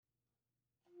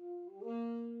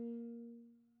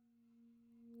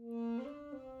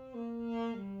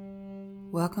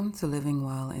Welcome to Living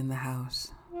Well in the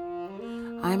House.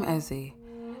 I'm Ezzy,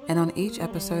 and on each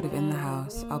episode of In the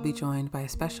House, I'll be joined by a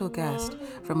special guest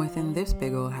from within this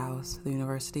big old house, the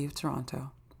University of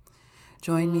Toronto.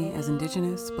 Join me as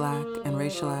Indigenous, Black, and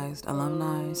racialized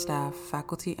alumni, staff,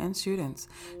 faculty, and students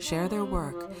share their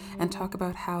work and talk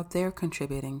about how they're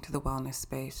contributing to the wellness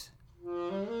space.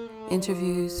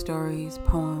 Interviews, stories,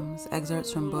 poems,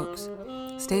 excerpts from books.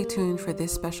 Stay tuned for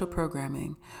this special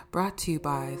programming brought to you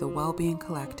by the Wellbeing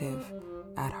Collective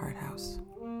at Heart House.